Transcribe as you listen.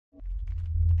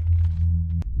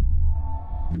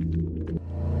What's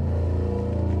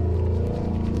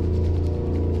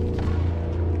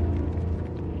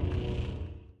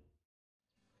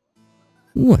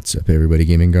up everybody,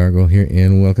 GaminGargoyle here,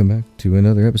 and welcome back to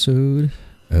another episode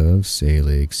of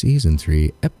Saelig Season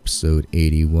 3, Episode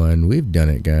 81. We've done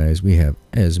it, guys. We have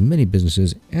as many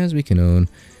businesses as we can own.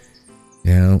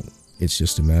 Now, it's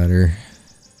just a matter,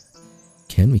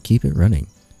 can we keep it running?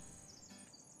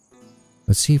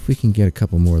 Let's see if we can get a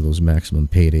couple more of those maximum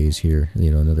paydays here.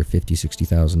 You know, another $50,000,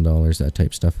 $60,000, that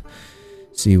type stuff.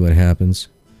 See what happens.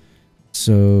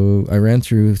 So I ran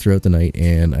throughout the night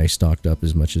and I stocked up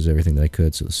as much as everything that I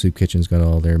could. So the soup kitchen's got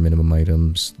all their minimum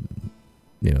items.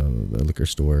 You know, the liquor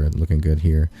store looking good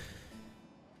here.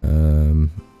 Now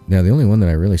the only one that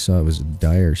I really saw was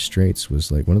dire straits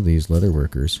was like one of these leather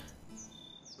workers.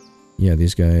 Yeah,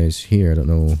 these guys here, I don't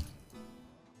know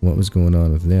what was going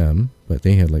on with them, but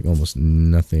they had like almost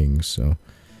nothing. So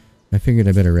I figured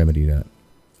I better remedy that.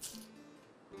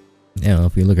 Now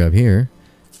if we look up here,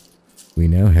 we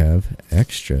now have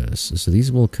extras. So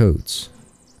these wool coats,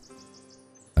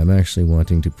 I'm actually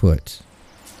wanting to put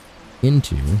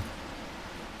into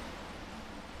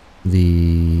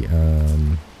the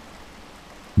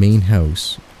main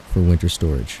house for winter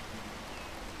storage.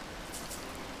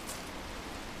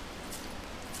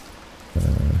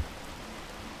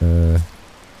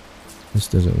 This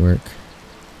doesn't work.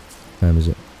 What time is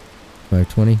it?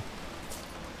 5:20?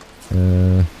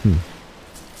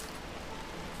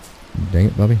 Dang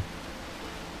it, Bobby.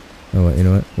 Oh, you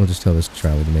know what? We'll just tell this to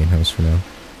travel to the main house for now.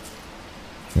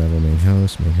 Travel main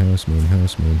house, main house, main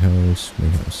house, main house,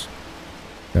 main house.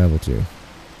 Travel to.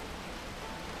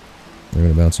 We're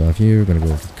going to bounce off you. We're going to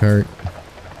go over to the cart.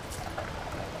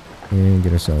 And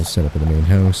get ourselves set up in the main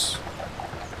house.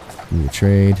 Do the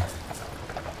trade.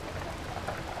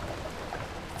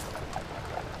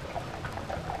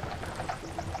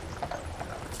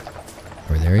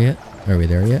 Are we there yet? Are we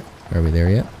there yet? Are we there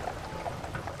yet?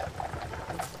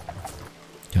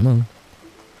 Come on.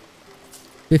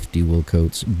 50 wool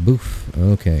coats. Boof.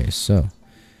 Okay, so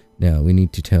now we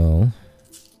need to tell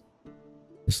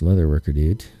this leather worker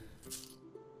dude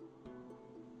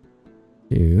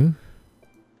to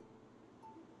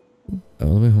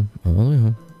all the way home. All the way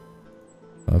home.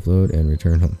 Offload and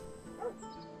return home.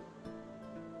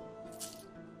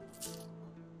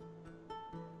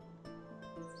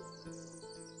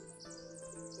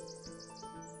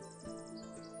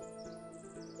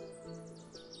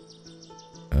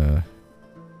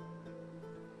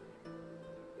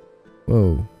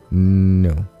 Whoa,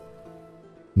 no.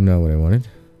 Not what I wanted.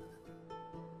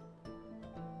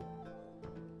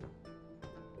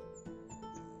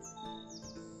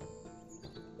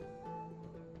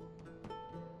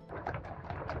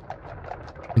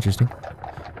 Interesting.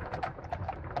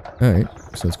 Alright,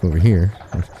 so let's go over here.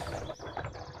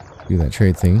 Do that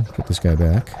trade thing. Put this guy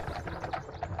back.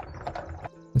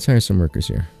 Let's hire some workers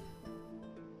here.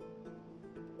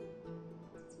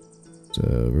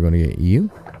 So we're going to get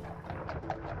you.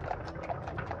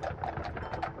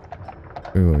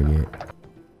 We're going to get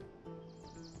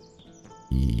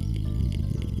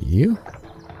you.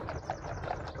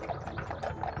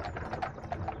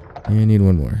 And I need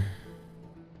one more.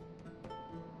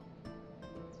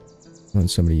 I want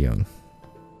somebody young.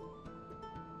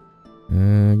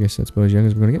 I guess that's about as young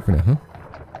as we're going to get for now, huh?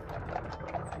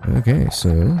 Okay, so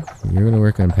you're going to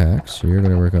work on packs, you're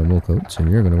going to work on wool coats, and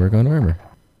you're going to work on armor.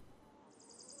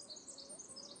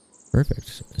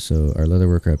 Perfect. So our leather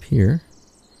worker up here.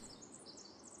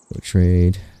 Go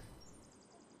trade.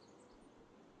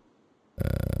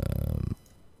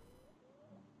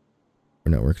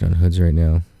 We're not working on hoods right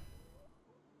now.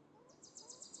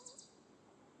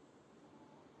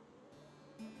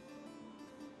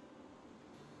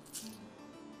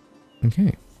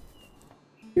 Okay.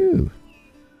 Ooh.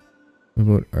 What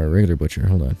about our regular butcher?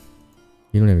 Hold on.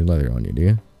 You don't have any leather on you, do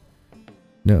you?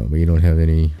 No, but you don't have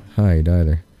any hide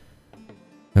either.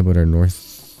 How about our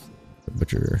north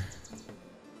butcher?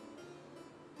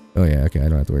 Oh yeah, okay, I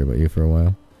don't have to worry about you for a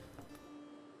while.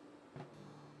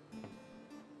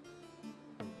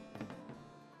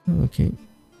 Okay.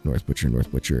 North butcher,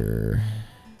 north butcher.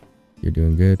 You're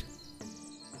doing good.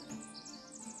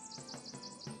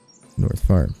 North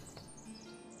farm.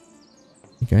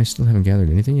 You guys still haven't gathered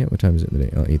anything yet? What time is it in the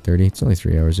day? Oh, 8:30. It's only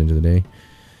 3 hours into the day.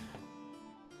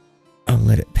 I'll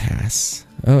let it pass.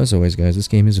 Oh, as always, guys, this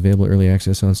game is available early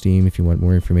access on Steam. If you want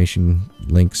more information,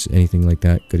 links, anything like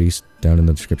that, goodies down in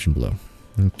the description below.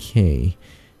 Okay.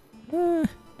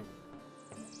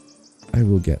 I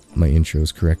will get my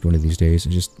intros correct one of these days.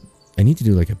 I need to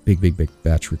do like a big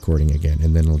batch recording again,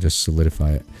 and then I'll just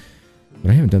solidify it.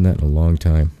 But I haven't done that in a long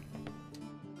time.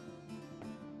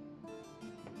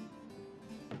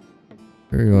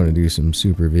 We're going to do some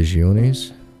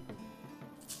supervisiones.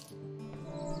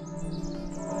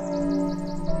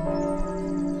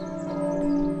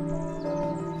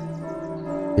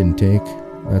 Didn't take.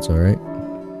 That's alright.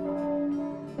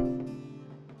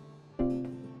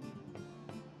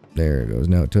 There it goes.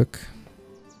 Now it took.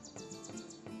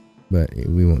 But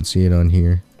we won't see it on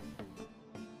here.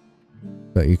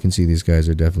 But you can see these guys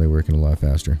are definitely working a lot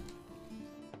faster.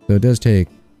 So it does take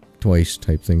twice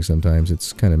type thing sometimes.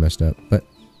 It's kind of messed up. But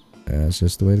that's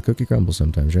just the way the cookie crumbles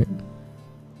sometimes, right?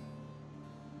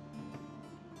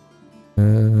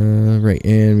 Right.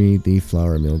 And we need the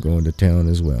flour mill going to town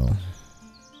as well.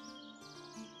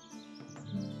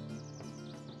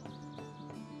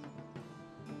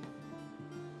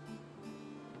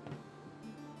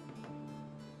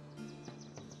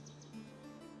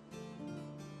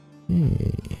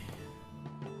 Hey.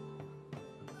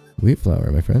 Wheat flour,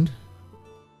 my friend.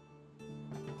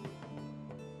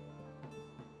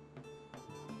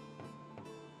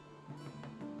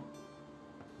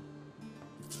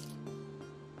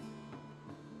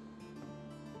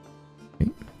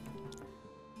 Okay.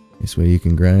 This way you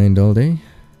can grind all day.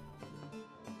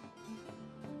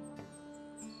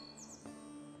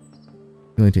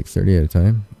 It only takes 30 at a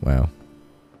time. Wow.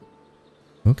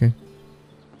 Okay.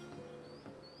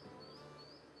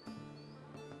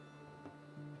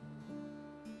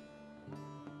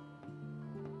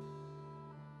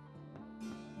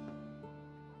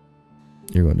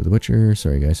 You're going to the butcher.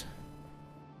 Sorry, guys.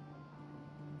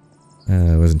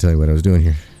 I wasn't telling you what I was doing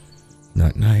here.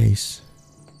 Not nice.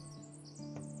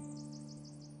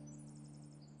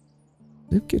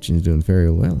 The kitchen's doing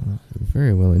very well.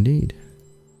 Very well indeed.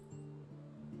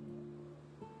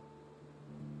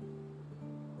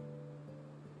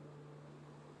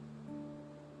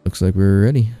 Looks like we're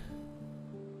ready.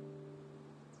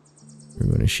 We're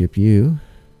going to ship you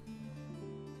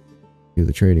to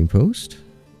the trading post.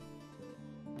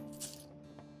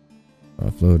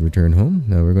 Offload, return home.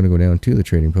 Now we're going to go down to the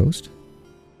trading post.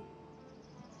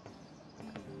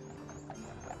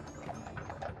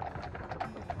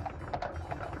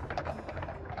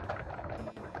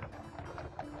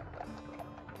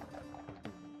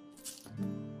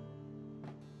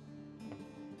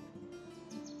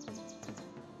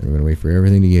 And we're going to wait for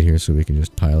everything to get here so we can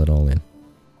just pile it all in.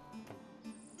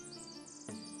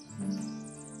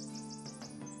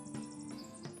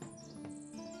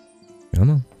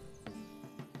 Come on.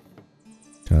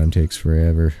 Time takes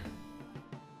forever.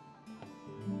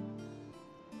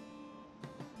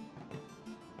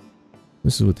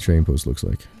 This is what the trading post looks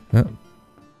like. Ah,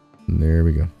 there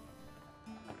we go.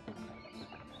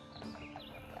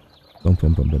 Bum,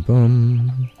 bum, bum, bum,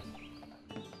 bum.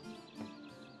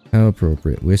 How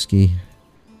appropriate. Whiskey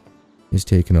is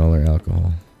taking all our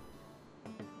alcohol.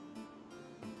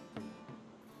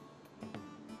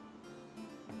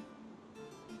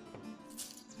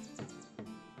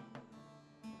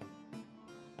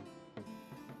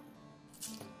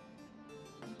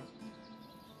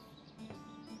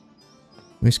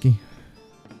 Whiskey,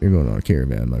 you're going on a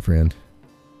caravan, my friend.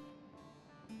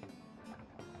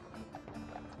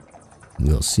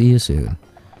 We'll see you soon.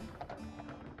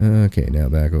 Okay, now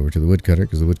back over to the woodcutter,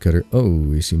 because the woodcutter,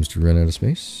 oh, he seems to run out of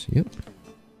space. Yep.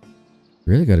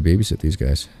 Really got to babysit these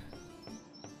guys.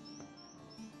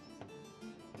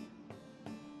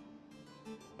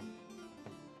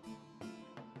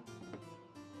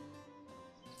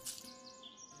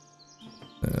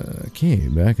 Okay,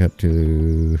 back up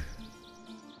to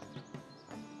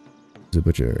the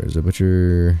butcher. The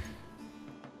butcher.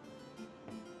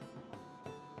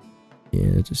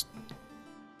 Yeah, just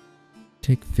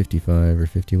take 55 or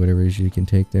 50, whatever it is you can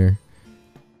take there,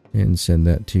 and send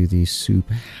that to the soup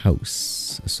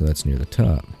house. So that's near the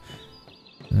top.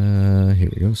 Here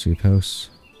we go, soup house.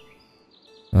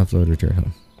 Offload, return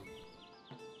home.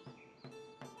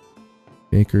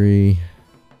 Bakery.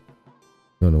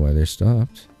 Don't know why they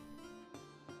stopped.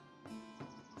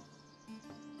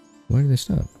 Why did they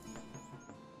stop?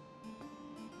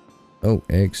 Oh,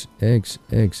 eggs, eggs,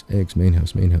 eggs, eggs. Main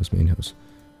house, main house, main house.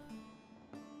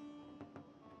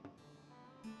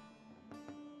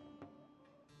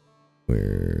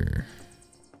 Where?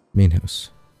 Main house.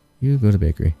 You go to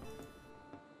bakery.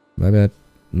 My bad.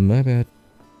 My bad.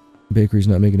 Bakery's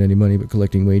not making any money but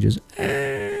collecting wages.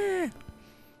 Ah!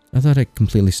 I thought I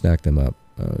completely stacked them up.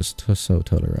 I was so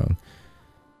totally wrong.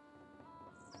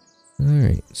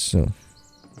 Alright, so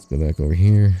let's go back over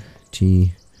here.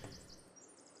 Tea.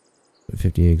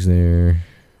 50 eggs there.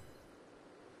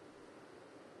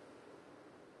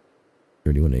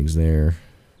 31 eggs there.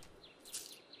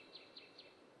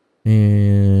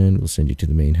 And we'll send you to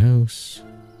the main house.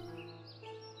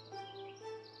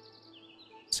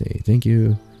 Say thank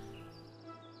you.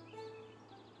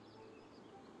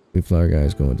 Wheat flour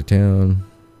guy's going to town.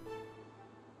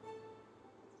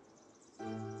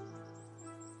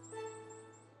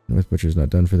 North Butcher's not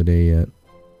done for the day yet.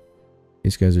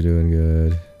 These guys are doing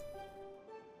good.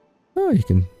 Oh, you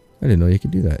can... I didn't know you could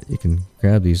do that. You can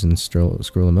grab these and scroll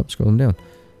them up, scroll them down.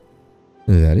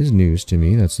 That is news to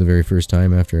me. That's the very first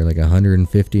time after like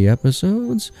 150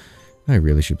 episodes. I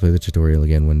really should play the tutorial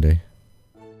again one day.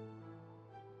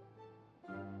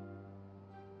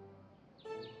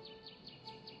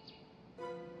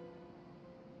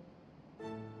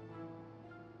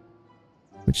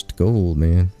 Switch to gold,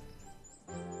 man.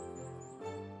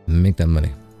 Make that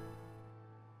money.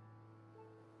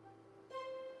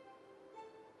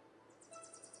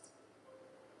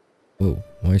 Whoa,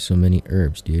 why so many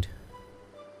herbs, dude?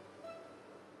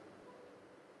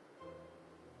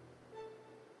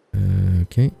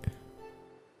 Okay.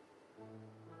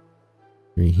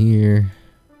 3 here.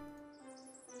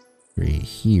 3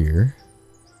 here.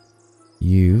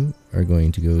 You are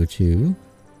going to go to...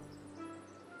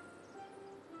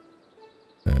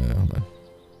 hold on.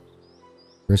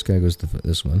 First guy goes to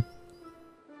this one.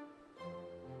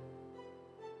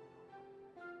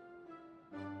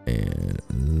 And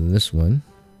this one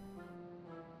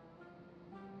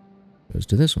goes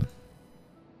to this one.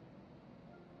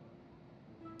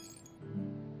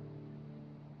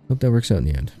 Hope that works out in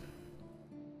the end.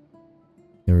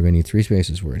 Now we're going to need 3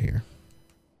 spaces for it here.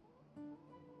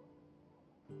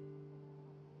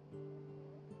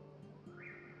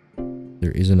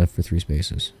 There is enough for 3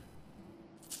 spaces.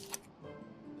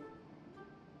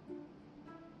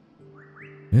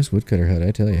 This woodcutter hut,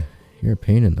 I tell you, you're a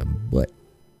pain in the butt.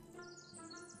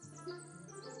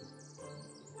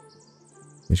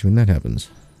 Especially when that happens.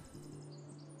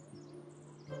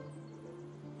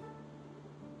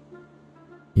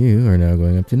 You are now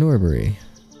going up to Norbury.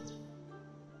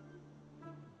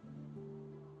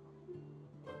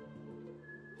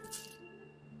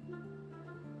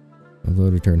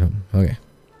 Upload, return home. Okay.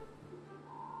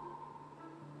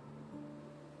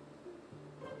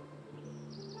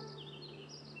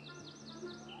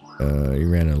 You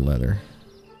ran out of leather.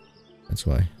 That's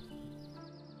why.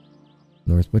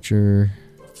 North Butcher.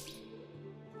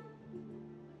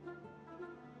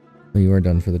 Oh, you are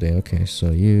done for the day. Okay, so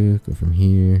you go from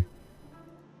here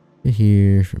to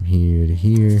here, from here to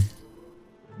here.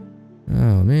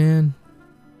 Oh, man.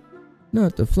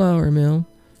 Not the flour mill.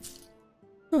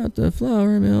 Not the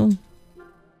flour mill.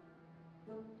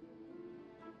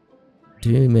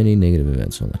 Too many negative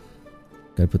events. Hold on.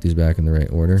 Gotta put these back in the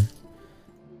right order.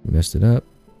 We messed it up.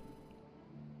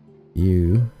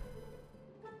 You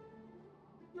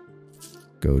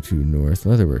go to North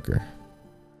Leatherworker.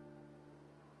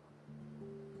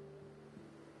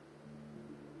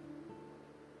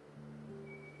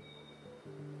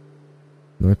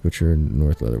 North Butcher,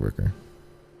 North Leatherworker.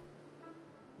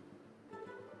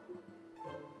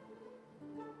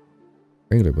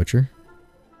 Regular Butcher.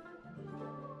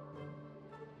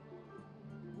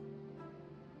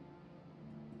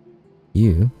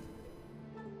 You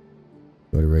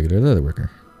go to regular Leatherworker.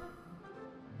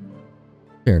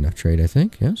 Fair enough trade, I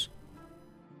think, yes?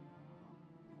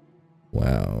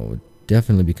 Wow,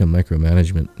 definitely become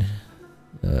micromanagement.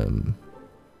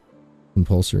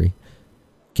 Compulsory.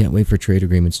 Can't wait for trade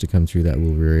agreements to come through. That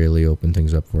will really open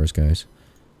things up for us, guys.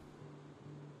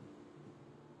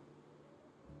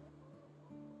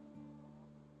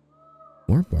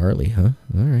 More barley, huh?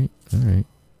 Alright, alright.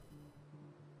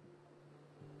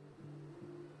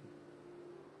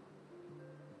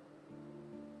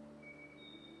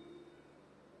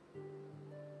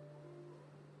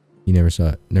 You never saw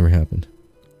it. Never happened.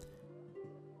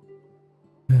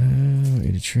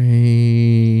 Way to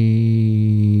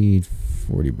trade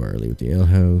 40 barley with the ale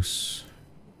house.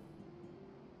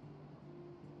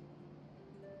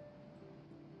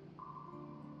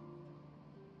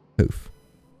 Poof.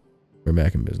 We're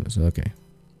back in business. Okay.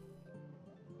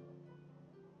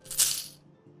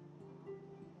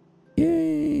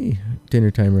 Yay!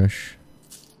 Dinner time rush.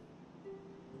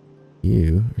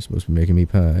 You are supposed to be making me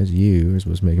pies. You are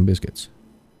supposed to be making biscuits.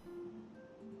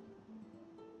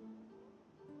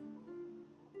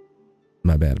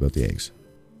 My bad about the eggs.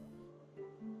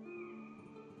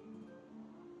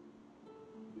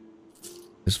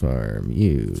 This farm,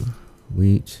 you.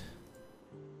 Wheat.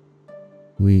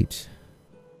 Wheat.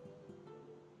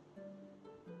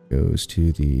 Goes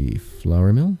to the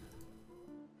flour mill.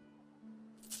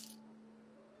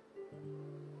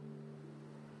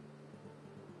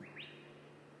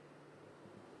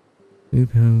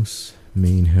 Noob house,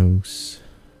 main house,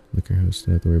 liquor house,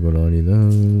 don't have to worry about any of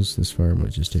those. This farm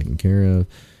was just taken care of.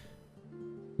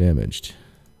 Damaged.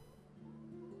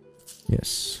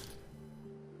 Yes.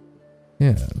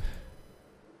 Cab.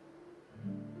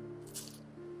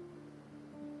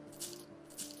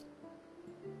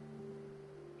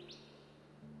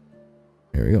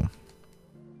 There we go.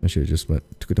 I should have just went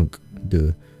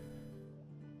duh.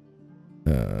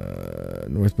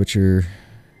 North Butcher.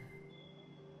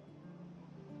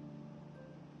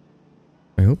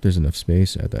 I hope there's enough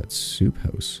space at that soup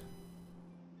house.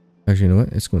 Actually, you know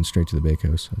what? It's going straight to the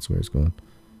bakehouse. That's where it's going.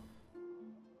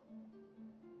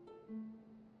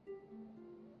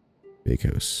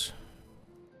 Bakehouse.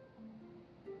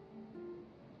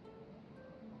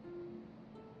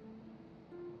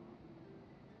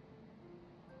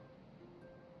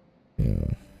 Now,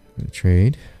 I'm going to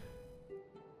trade.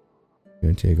 I'm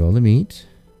going to take all the meat.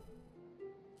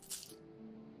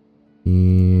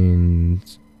 And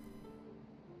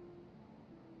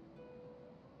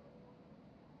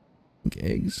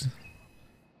eggs.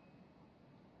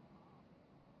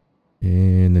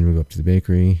 And then we go up to the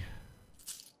bakery.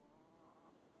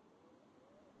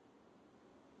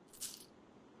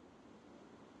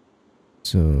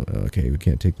 So, okay, we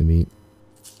can't take the meat.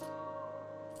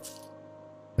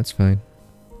 That's fine.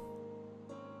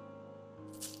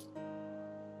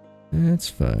 That's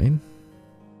fine.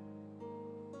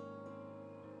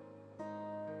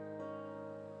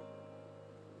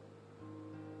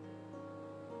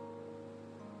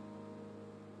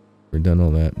 We're done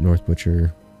all that. North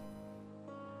Butcher.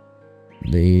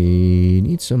 They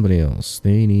need somebody else.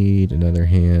 They need another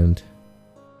hand.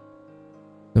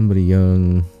 Somebody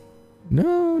young.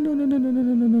 No, no, no, no, no, no,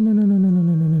 no, no, no, no, no, no, no, no,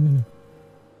 no, no, no.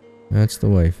 That's the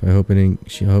wife. I hope it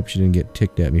didn't. I hope she didn't get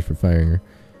ticked at me for firing her.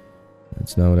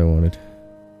 That's not what I wanted.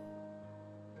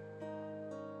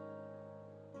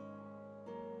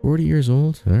 40 years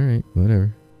old? Alright,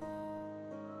 whatever.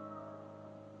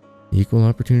 Equal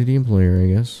opportunity employer, I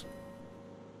guess.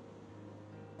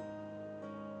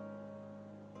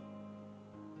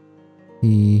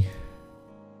 You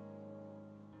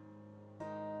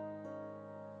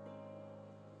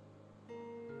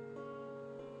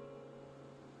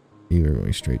are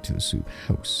going straight to the soup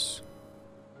house.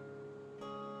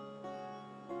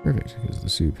 Perfect, because the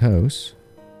soup house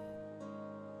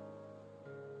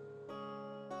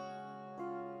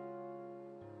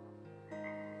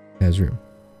has room.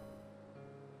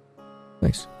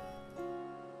 Nice.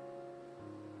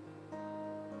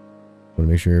 Want to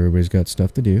make sure everybody's got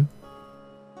stuff to do.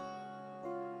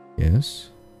 Yes.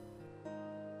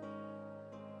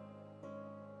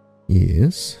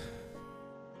 Yes.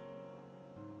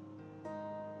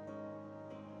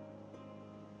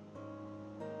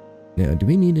 Now, do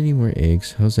we need any more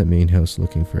eggs? How's that main house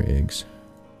looking for eggs?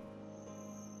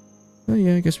 Oh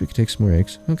yeah, I guess we could take some more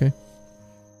eggs. Okay.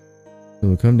 So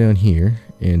we'll come down here,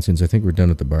 and since I think we're done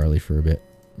with the barley for a bit,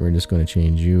 we're just going to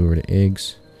change you over to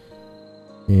eggs,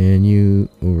 and you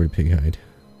over to pig hide.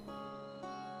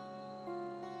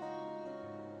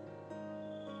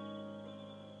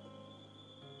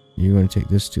 You're going to take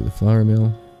this to the flour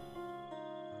mill.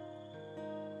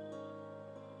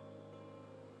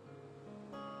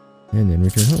 And then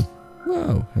return home.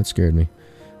 Whoa, that scared me.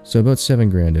 So about 7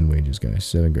 grand in wages, guys.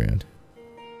 7 grand.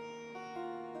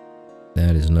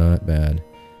 That is not bad.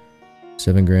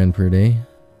 7 grand per day.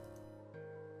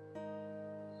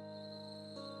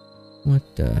 What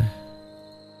the...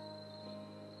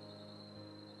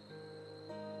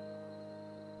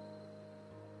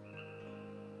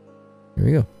 Here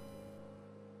we go.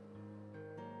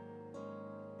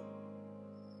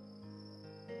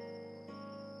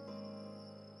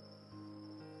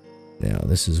 Now,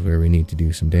 this is where we need to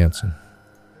do some dancing.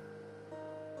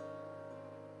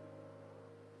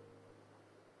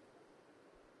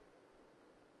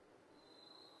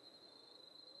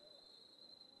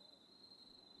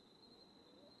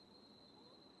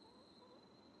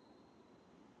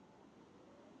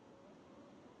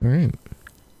 Alright.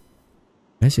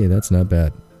 I say that's not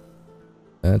bad.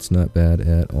 That's not bad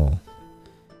at all.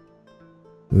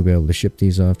 We'll be able to ship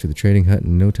these off to the trading hut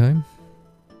in no time.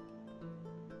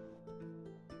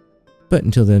 But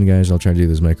until then, guys, I'll try to do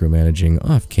this micromanaging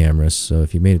off camera. So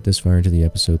if you made it this far into the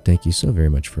episode, thank you so very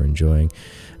much for enjoying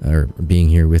or being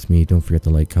here with me. Don't forget to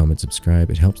like, comment,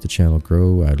 subscribe. It helps the channel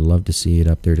grow. I'd love to see it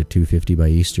up there to 250 by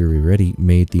Easter. We already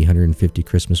made the 150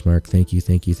 Christmas mark. Thank you,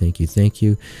 thank you, thank you, thank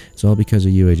you. It's all because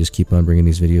of you. I just keep on bringing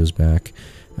these videos back.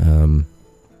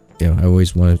 You know, I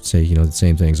always want to say, you know, the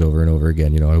same things over and over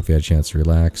again. You know, I hope you had a chance to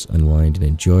relax, unwind, and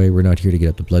enjoy. We're not here to get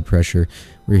up the blood pressure.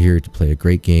 We're here to play a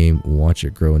great game, watch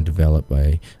it grow and develop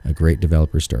by a great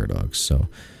developer, Stardogs. So,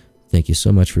 thank you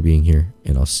so much for being here,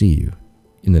 and I'll see you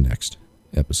in the next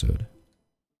episode.